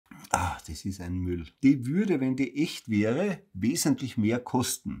das ist ein Müll. Die würde, wenn die echt wäre, wesentlich mehr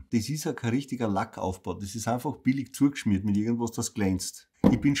kosten. Das ist ja kein richtiger Lackaufbau. Das ist einfach billig zugeschmiert mit irgendwas, das glänzt.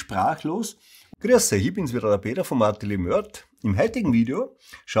 Ich bin sprachlos. Grüß euch, ich bin's wieder, der Peter vom Atelier Mörd. Im heutigen Video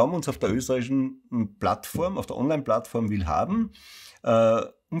schauen wir uns auf der österreichischen Plattform, auf der Online-Plattform Willhaben,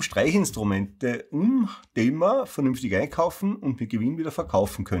 um Streichinstrumente, die man vernünftig einkaufen und mit Gewinn wieder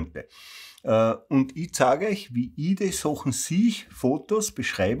verkaufen könnte. Und ich zeige euch, wie ich die Sachen sehe, Fotos,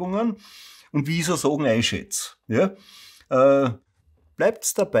 Beschreibungen und wie ich so Sachen einschätze. Ja?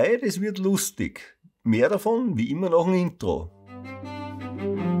 Bleibt's dabei, das wird lustig. Mehr davon, wie immer, nach dem Intro.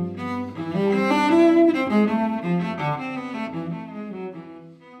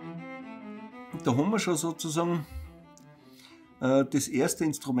 Da haben wir schon sozusagen das erste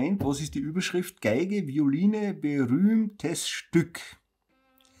Instrument. Was ist die Überschrift? Geige, Violine, berühmtes Stück.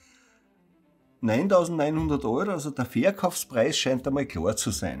 9.900 €, also der Verkaufspreis scheint einmal klar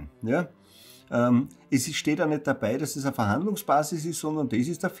zu sein. Ja? Es steht auch nicht dabei, dass es eine Verhandlungsbasis ist, sondern das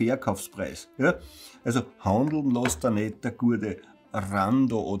ist der Verkaufspreis. Ja? Also handeln lässt er nicht der gute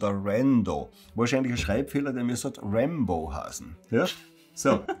Rando oder Rando. Wahrscheinlich ein Schreibfehler, der mir sagt Rambo heißen. Ja?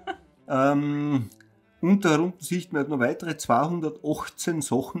 So. Und darunter sieht man noch weitere 218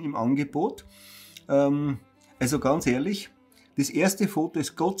 Sachen im Angebot. Also ganz ehrlich, das erste Foto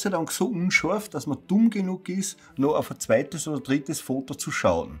ist Gott sei Dank so unscharf, dass man dumm genug ist, noch auf ein zweites oder drittes Foto zu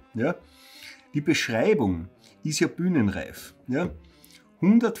schauen. Ja? Die Beschreibung ist ja bühnenreif. Ja?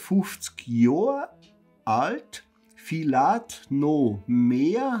 150 Jahre alt, Filat no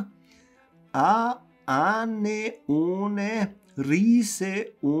mehr, Ane ohne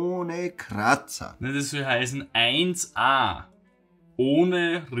Riese ohne Kratzer. Das soll heißen 1a.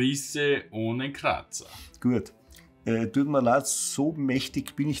 Ohne Risse, ohne Kratzer. Gut. Tut mir leid, so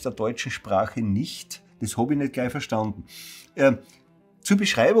mächtig bin ich der deutschen Sprache nicht. Das habe ich nicht gleich verstanden. Zur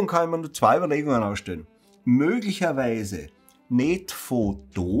Beschreibung kann ich mir nur zwei Überlegungen ausstellen. Möglicherweise nicht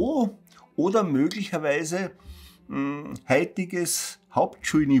Foto oder möglicherweise heutiges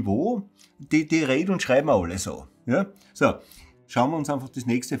Hauptschulniveau. Die reden und schreiben alle so. Ja? So, schauen wir uns einfach das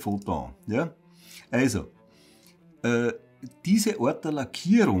nächste Foto an. Ja? Also, diese Art der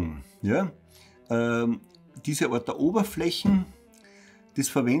Lackierung, ja, diese Art der Oberflächen, das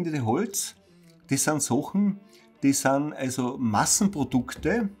verwendete Holz, das sind Sachen, die sind also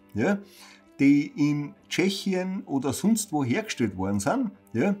Massenprodukte, ja, die in Tschechien oder sonst wo hergestellt worden sind.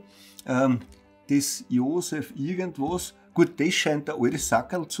 Ja. Das Josef irgendwas, gut, das scheint ein altes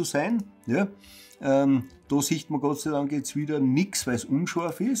Sackerl zu sein. Ja. Da sieht man Gott sei Dank jetzt wieder nichts, weil es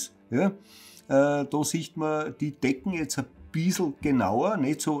unscharf ist. Ja. Da sieht man die Decken jetzt ein bisschen genauer,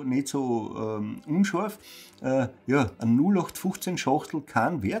 nicht so unscharf. Ja, ein 0815 Schachtel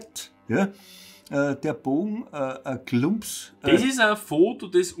kein Wert. Ja. Der Bogen, ein Klumps. Das ist ein Foto,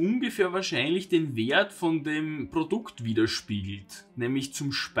 das ungefähr wahrscheinlich den Wert von dem Produkt widerspiegelt, nämlich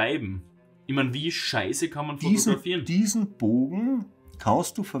zum Speiben. Ich meine, wie scheiße kann man fotografieren? Diesen Bogen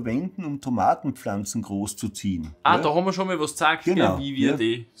kannst du verwenden, um Tomatenpflanzen großzuziehen. Ah, ja? Da haben wir schon mal was gesagt, genau, wie wir ja.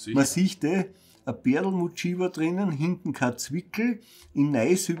 die... Man sieht ein Perlmutschieber drinnen, hinten kein Zwickel, in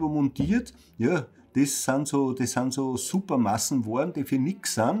Neis übermontiert. Ja, das sind so super Massenwaren, die für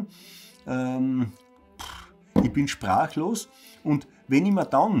nichts sind. Ich bin sprachlos. Und wenn ich mir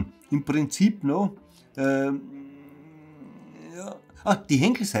dann im Prinzip noch die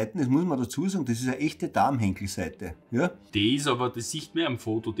Henkelseiten, das muss man dazu sagen, das ist eine echte Darmhenkelseite. Ja? Die ist aber, das sieht man am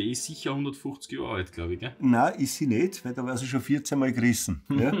Foto, die ist sicher 150 Jahre alt, glaube ich. Gell? Nein, ist sie nicht, weil da war sie schon 14 Mal gerissen.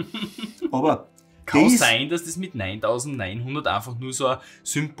 Ja? Aber kann sein, dass das mit 9.900 einfach nur so ein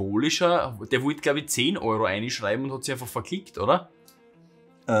symbolischer, der wollte glaube ich 10 € einschreiben und hat sich einfach verklickt, oder?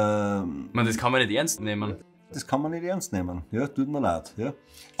 Das kann man nicht ernst nehmen. Das kann man nicht ernst nehmen, ja, tut mir leid. Ja.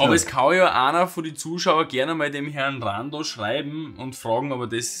 Aber es kann ja einer von den Zuschauern gerne mal dem Herrn Rando schreiben und fragen, ob er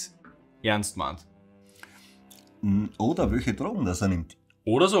das ernst meint. Oder welche Drogen das er nimmt.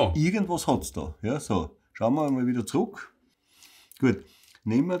 Oder so. Irgendwas hat es da. Ja, so. Schauen wir mal wieder zurück. Gut,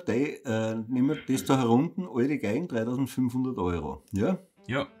 nehmen wir das da herunten, alte Geigen, 3.500 €. Ja?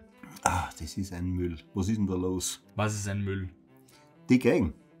 Ja. Ah, das ist ein Müll. Was ist denn da los? Was ist ein Müll? Die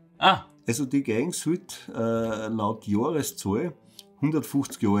Geigen. Ah. Also die Geigen sollte laut Jahreszahl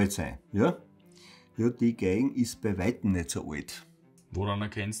 150 Jahre alt sein. Ja? Ja, die Geigen ist bei weitem nicht so alt. Woran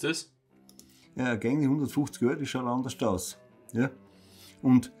erkennst du das? Ja, eine Geigen, die 150 Jahre alt, die schaut anders aus. Ja?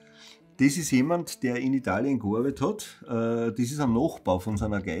 Und das ist jemand, der in Italien gearbeitet hat. Das ist ein Nachbau von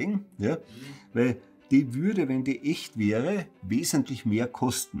seiner Geigen. Ja? Weil die würde, wenn die echt wäre, wesentlich mehr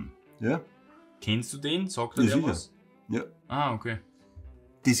kosten. Ja? Kennst du den? Sagt er dir was? Ja. Ah, okay.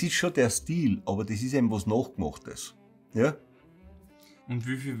 Das ist schon der Stil, aber das ist eben was Nachgemachtes. Ja? Und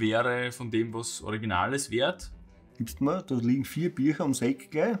wie viel wäre von dem was Originales wert? Gibst mir, da liegen 4 Bücher ums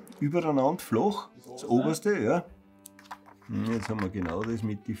Eck gleich, übereinander flach, das oberste, ja. Jetzt haben wir genau das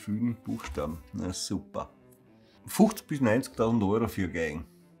mit den vielen Buchstaben. Na super. 50.000 bis 90.000 Euro für Geigen.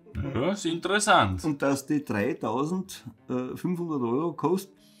 Ja, ist interessant. Und dass die 3.500 Euro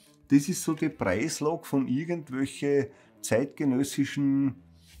kostet, das ist so die Preislage von irgendwelchen zeitgenössischen,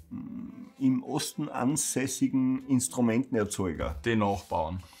 im Osten ansässigen Instrumentenerzeuger. Die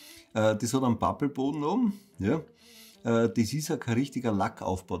nachbauen. Das hat einen Pappelboden oben. Ja. Das ist ja kein richtiger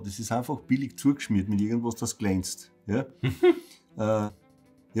Lackaufbau. Das ist einfach billig zugeschmiert mit irgendwas, das glänzt. Ja.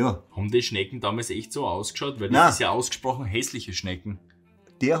 Ja. Haben die Schnecken damals echt so ausgeschaut? Weil Nein. das ist ja ausgesprochen hässliche Schnecken.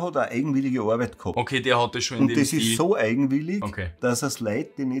 Der hat eine eigenwillige Arbeit gehabt. Okay, der hat das schon in Und dem das Stil. ist so eigenwillig, Okay. dass es Leute,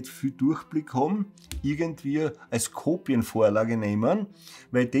 die nicht viel Durchblick haben, irgendwie als Kopienvorlage nehmen,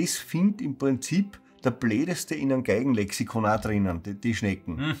 weil das findet im Prinzip der Blödeste in einem Geigenlexikon auch drinnen, die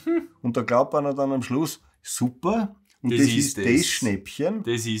Schnecken. Und da glaubt man dann am Schluss, super, und das ist das Schnäppchen,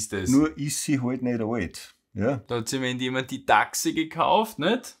 Das ist es. nur ist sie halt nicht alt. Ja, Da hat sich jemand die Taxe gekauft,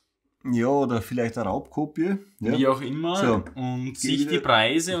 nicht? ja, oder vielleicht eine Raubkopie. Ja. Wie auch immer. So. Und sieht die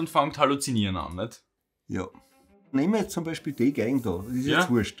Preise und fängt halluzinieren an, nicht? Ja. Nehmen wir jetzt zum Beispiel die Geigen da, das ist Ja. jetzt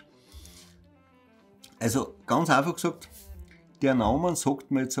wurscht. Also ganz einfach gesagt, der Name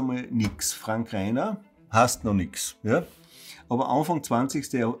sagt mir jetzt einmal nichts. Frank Reiner heißt noch nichts. Ja? Aber Anfang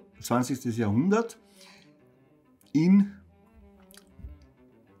 20. Jahrhundert in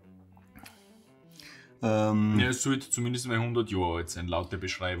Ja, es sollte zumindest mal 100 Jahre alt sein, laut der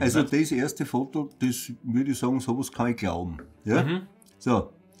Beschreibung. also nicht? das erste Foto, das würde ich sagen, sowas kann ich glauben. Ja? Mhm.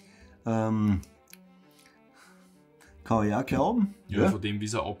 So. Kann ich auch glauben. Ja, von dem, wie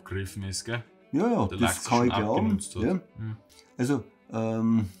es abgegriffen ist, gell? Ja, ja, Der das Lachs kann schon ich glauben. abgenutzt hat. Ja. Mhm. Also,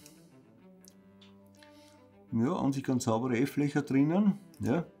 ja, an sich ganz saubere F-Löcher drinnen.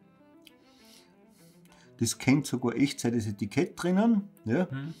 Ja. Das kennt sogar Echtzeit das Etikett drinnen. Ja.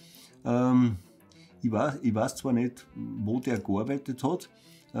 Mhm. Ich weiß zwar nicht, wo der gearbeitet hat,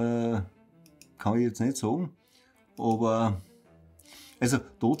 kann ich jetzt nicht sagen, aber also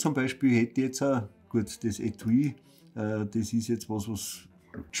da zum Beispiel hätte ich jetzt auch, gut, das Etui, das ist jetzt was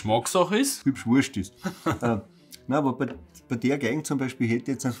Geschmackssache ist? hübsch wurscht ist. Nein, aber bei der Geigen zum Beispiel hätte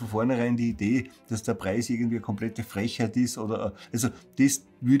ich jetzt nicht von vornherein die Idee, dass der Preis irgendwie eine komplette Frechheit ist. Oder, also das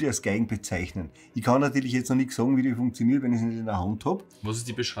würde ich als Geigen bezeichnen. Ich kann natürlich jetzt noch nicht sagen, wie die funktioniert, wenn ich es nicht in der Hand habe. Was ist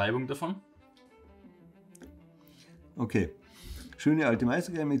die Beschreibung davon? Okay. Schöne alte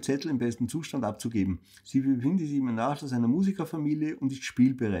Meistergeige mit Zettel im besten Zustand abzugeben. Sie befindet sich im Nachlass einer Musikerfamilie und ist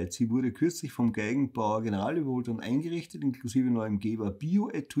spielbereit. Sie wurde kürzlich vom Geigenbauer General überholt und eingerichtet, inklusive neuem Geber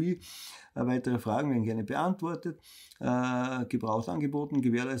Bio-Etui. Weitere Fragen werden gerne beantwortet. Gebraucht angeboten,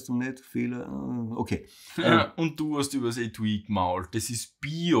 Gewährleistung nicht, Fehler, okay. Ja, und du hast übers Etui gemault. Das ist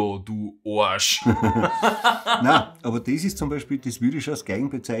Bio, du Arsch. Nein, aber das ist zum Beispiel, das würde ich schon als Geigen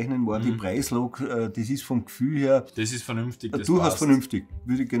bezeichnen, war die Preislog, das ist vom Gefühl her, Das ist vernünftig. Das durchaus passt. vernünftig,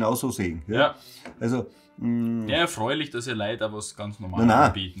 würde ich genauso sehen. Ja. Also, Ja, erfreulich, dass ihr Leute auch was ganz Normales nein,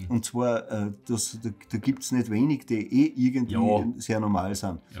 anbieten. und zwar, da gibt es nicht wenig, die irgendwie Ja. sehr normal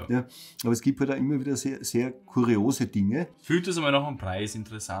sind. Ja. Ja. Aber es gibt halt auch immer wieder sehr, sehr kuriose Dinge Fühlt das einmal nach einem Preis.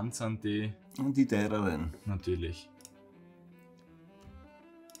 Interessant sind die und die teureren. natürlich.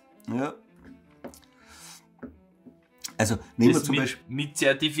 Ja. Also nehmen wir Das zum mit, Beispiel, mit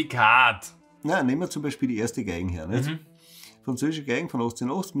Zertifikat. nehmen wir zum Beispiel die erste Geigen her. Nicht? Mhm. Französische Geigen von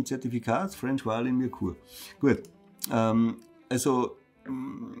 1880 mit Zertifikat, French Violin Mercure. Gut, also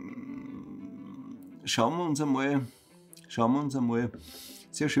schauen wir uns einmal,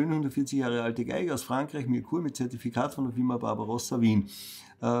 sehr schön 140 Jahre alte Geige aus Frankreich, Mercure mit Zertifikat von der Firma Barbarossa Wien.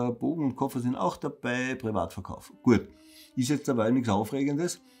 Bogen und Koffer sind auch dabei, Privatverkauf. Gut, ist jetzt dabei nichts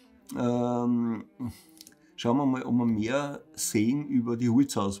Aufregendes. Schauen wir mal, ob wir mehr sehen über die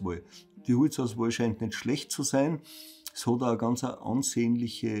Holzauswahl. Die Holzauswahl scheint nicht schlecht zu sein. Es hat eine ganz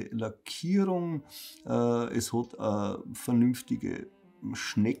ansehnliche Lackierung. Es hat vernünftige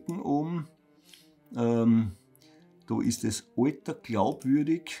Schnecken oben. Da ist das Alter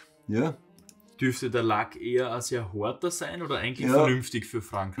glaubwürdig. Ja. Dürfte der Lack eher ein sehr harter sein oder eigentlich Ja. vernünftig für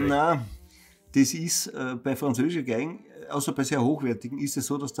Frankreich? Nein, das ist bei französischen Geigen, außer bei sehr hochwertigen, ist es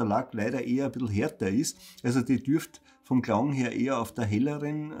so, dass der Lack leider eher ein bisschen härter ist. Also die dürfte vom Klang her eher auf der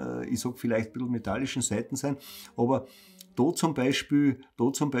helleren, ich sag vielleicht ein bisschen metallischen Seiten sein. Aber da zum Beispiel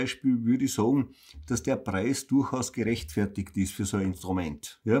würde ich sagen, dass der Preis durchaus gerechtfertigt ist für so ein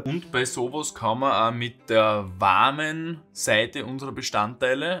Instrument. Ja. Und bei sowas kann man auch mit der warmen Seite unserer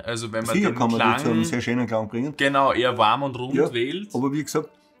Bestandteile, also wenn man Sicher den kann man Klang, dazu einen sehr schönen Klang bringen. genau, eher warm und rund Ja, wählt. Aber wie gesagt,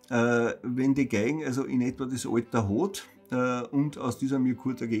 wenn die Geigen also in etwa das Alter hat, und aus dieser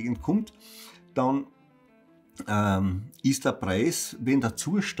Mirkurter Gegend kommt, dann ist der Preis, wenn der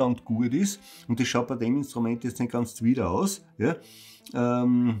Zustand gut ist, und das schaut bei dem Instrument jetzt nicht ganz zwider aus, ja,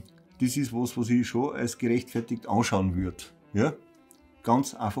 das ist was ich schon als gerechtfertigt anschauen würde. Ja?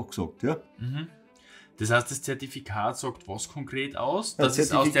 Ganz einfach gesagt. Ja. Mhm. Das heißt, das Zertifikat sagt was konkret aus? Dass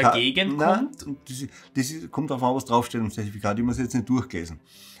es aus der Gegend kommt? Nein, das kommt darauf an, was draufsteht im Zertifikat. Ich muss jetzt nicht durchlesen.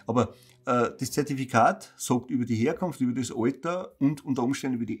 Aber das Zertifikat sagt über die Herkunft, über das Alter und unter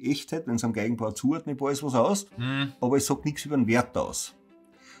Umständen über die Echtheit, wenn es am Geigenbauer zuordnet, alles was aus. Aber es sagt nichts über den Wert aus.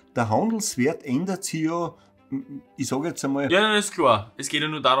 Der Handelswert ändert sich ja, ich sage jetzt einmal... Ja, das ist klar. Es geht ja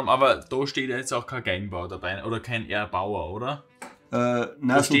nur darum, aber da steht ja jetzt auch kein Geigenbauer dabei oder kein Erbauer, oder?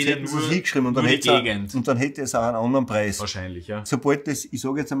 Nein, sonst hätten sie es hingeschrieben und dann hätte es auch einen anderen Preis. Wahrscheinlich, ja. Sobald das, ich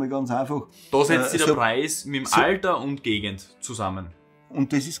sage jetzt einmal ganz einfach... Da setzt sich der Preis mit dem Alter und Gegend zusammen.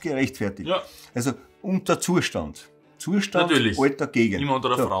 Und das ist gerechtfertigt. Ja. Also unter Zustand. Natürlich. Alter, Gegend. Immer unter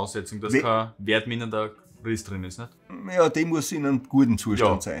der Voraussetzung, dass kein wertmindernder Riss drin ist, nicht? Ja, die muss in einem guten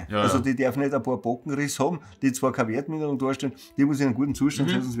Zustand sein. Ja, also die darf nicht ein paar Bockenriss haben, die zwar keine Wertminderung darstellen, die muss in einem guten Zustand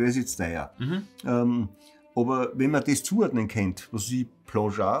sein, sonst wäre es jetzt teuer. Aber wenn man das zuordnen kennt, was ich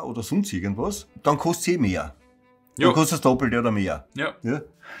Plongeard oder sonst irgendwas, dann kostet es mehr. Dann kostet es doppelt oder mehr. Ja.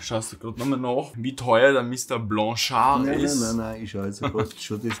 Schaust du gerade nochmal nach, wie teuer der Mr. Blanchard ist? Nein, ich schaue jetzt gerade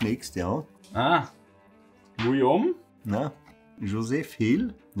schon das nächste an. Ah, Guillaume? Nein, Joseph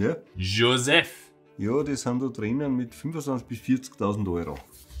Hill. Ja. Joseph. Ja, die sind da drinnen mit 25.000 bis 40.000 Euro.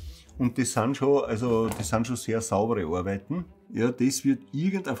 Und das sind schon sehr saubere Arbeiten. Ja, das wird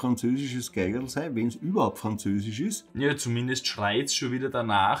irgendein französisches Geigerl sein, wenn es überhaupt französisch ist. Ja, zumindest schreit es schon wieder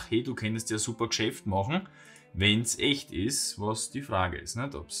danach, hey, du könntest ja super Geschäft machen, wenn es echt ist, was die Frage ist,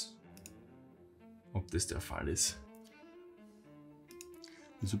 nicht? Ob das der Fall ist.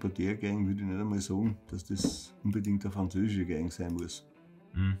 Also bei der Geigen würde ich nicht einmal sagen, dass das unbedingt eine französische Geigen sein muss.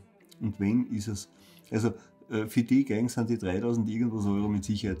 Und wenn, ist es... Also für die Geigen sind die 3.000 irgendwas Euro mit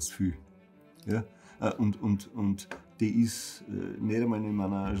Sicherheit zu viel. Ja? Und die ist nicht einmal in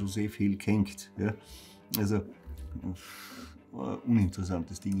meiner Joseph Hill gehängt. Ja? Also ein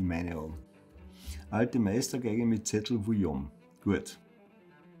uninteressantes Ding in meinen Augen. Alte Meistergeige mit Zettel Guillaume. Gut.